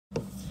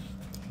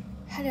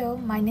Hello,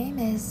 my name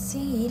is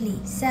Xinyi Li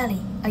Sally,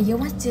 a Year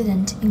 1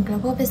 student in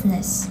global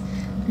business.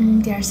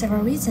 There are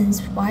several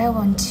reasons why I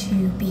want to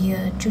be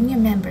a junior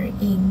member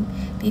in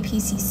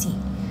BPCC.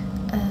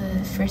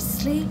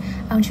 Firstly,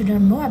 I want to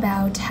learn more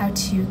about how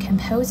to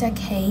compose a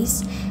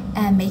case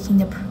and make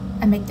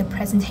the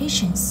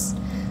presentations.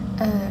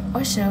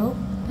 Also,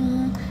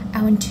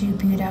 I want to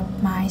build up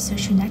my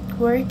social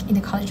network in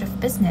the College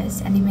of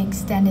Business and even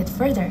extend it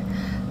further.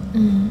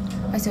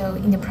 Also,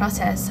 in the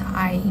process,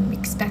 I'm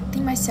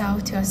expecting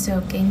myself to also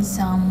gain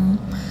some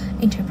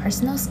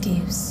interpersonal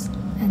skills.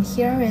 And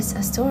here is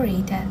a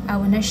story that I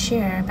want to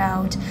share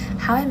about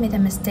how I made a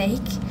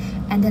mistake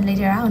and then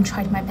later on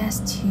tried my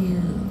best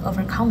to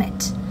overcome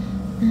it.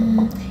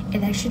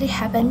 It actually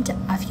happened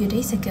a few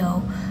days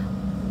ago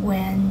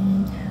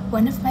when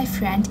one of my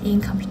friends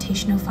in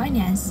computational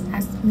finance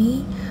asked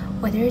me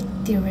whether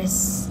there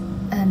is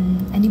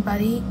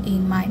anybody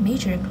in my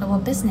major global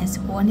business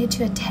who wanted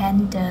to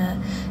attend the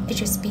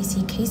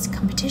HSBC case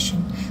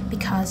competition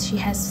because she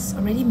has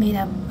already made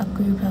up a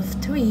group of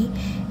 3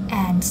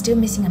 and still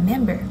missing a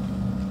member.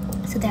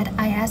 So that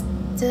I asked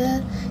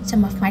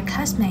some of my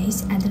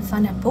classmates and then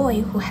found a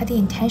boy who had the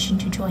intention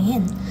to join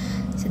in.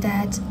 So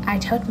that I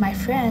told my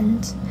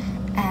friend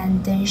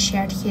and then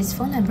shared his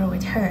phone number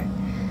with her.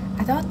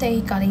 I thought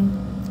they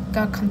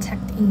got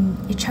contact in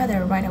each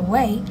other right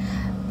away,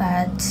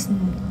 but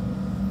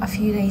a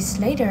few days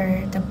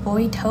later, the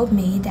boy told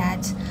me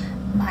that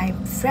my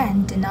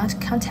friend did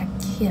not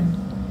contact him.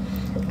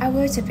 I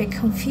was a bit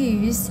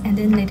confused and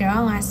then later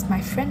on asked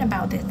my friend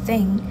about the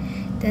thing.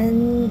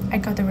 Then I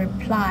got the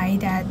reply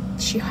that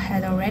she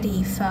had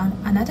already found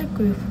another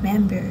group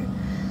member.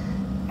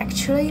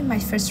 Actually, my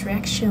first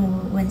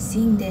reaction when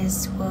seeing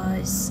this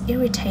was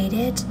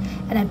irritated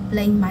and I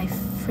blamed my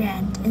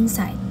friend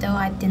inside, though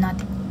I did not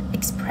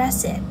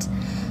express it.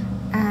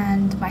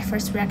 And my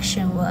first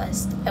reaction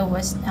was it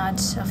was not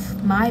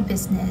of my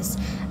business,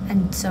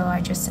 and so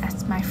I just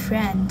asked my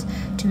friend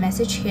to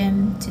message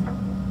him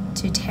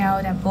to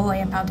tell that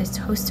boy about this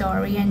whole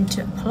story and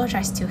to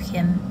apologize to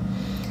him.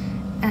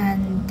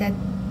 And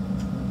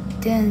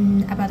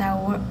then about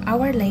an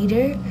hour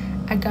later,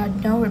 I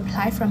got no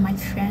reply from my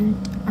friend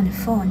on the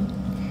phone.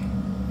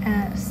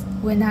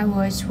 When I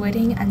was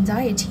waiting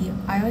anxiety,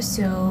 I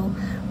also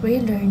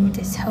relearned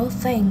this whole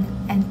thing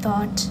and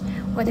thought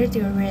whether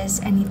there is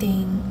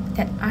anything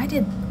that I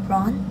did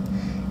wrong.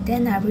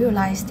 Then I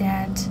realized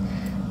that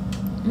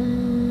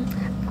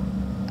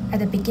at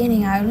the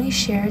beginning I only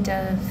shared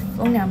the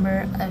phone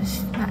number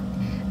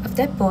of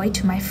that boy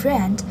to my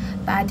friend,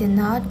 but I did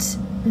not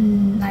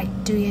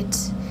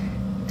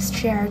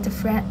share the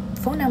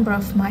phone number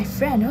of my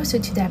friend also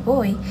to that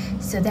boy,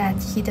 so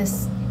that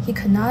he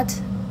could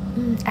not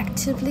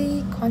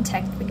actively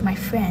contact with my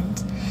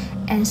friend.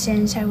 And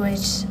since I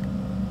was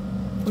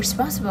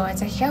responsible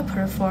as a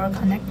helper for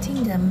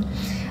connecting them,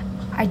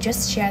 I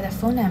just shared the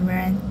phone number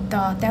and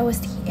thought that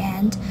was the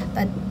end,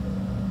 but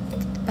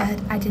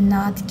I did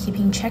not keep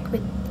in check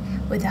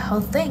with the whole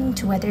thing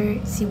to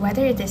see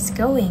whether it is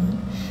going.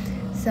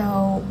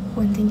 So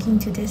when thinking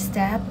to this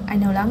step, I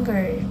no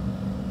longer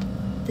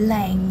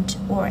blamed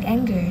or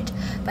angered,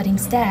 but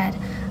instead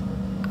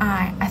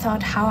I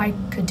thought how I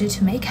could do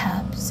to make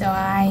up. So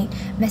I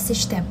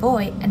messaged that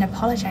boy and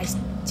apologized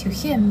to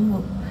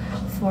him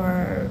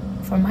for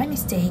my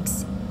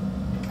mistakes,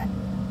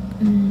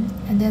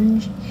 and then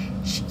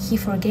he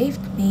forgave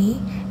me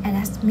and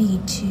asked me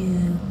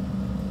to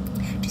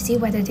see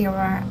whether there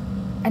were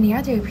any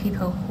other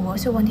people who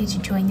also wanted to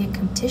join the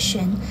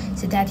competition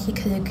so that he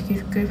could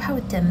group up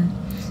with them.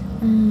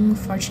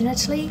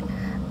 Fortunately,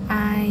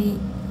 I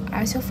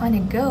also found a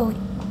girl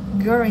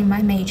in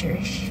my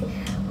major.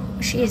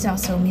 She is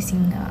also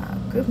missing a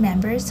group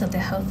member, so the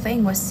whole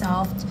thing was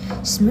solved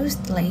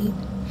smoothly.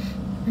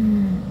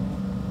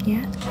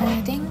 Yeah, and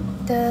I think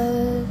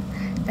the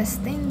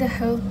best thing the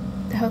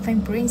whole thing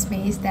brings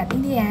me is that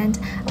in the end,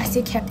 I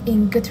still kept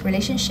in good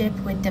relationship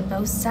with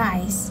both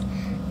sides,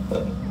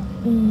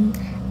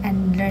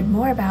 and learned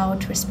more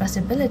about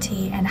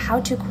responsibility and how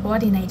to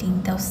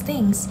coordinating those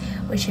things,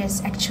 which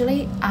is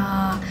actually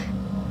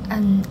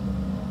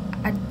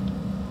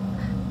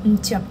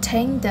to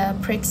obtain the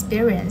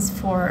pre-experience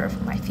for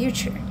my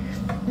future.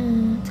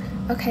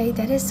 Okay,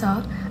 that is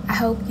all. I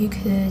hope you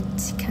could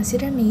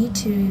consider me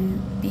to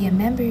be a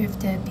member of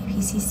the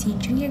BPCC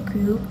junior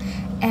group,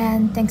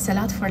 and thanks a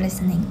lot for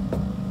listening.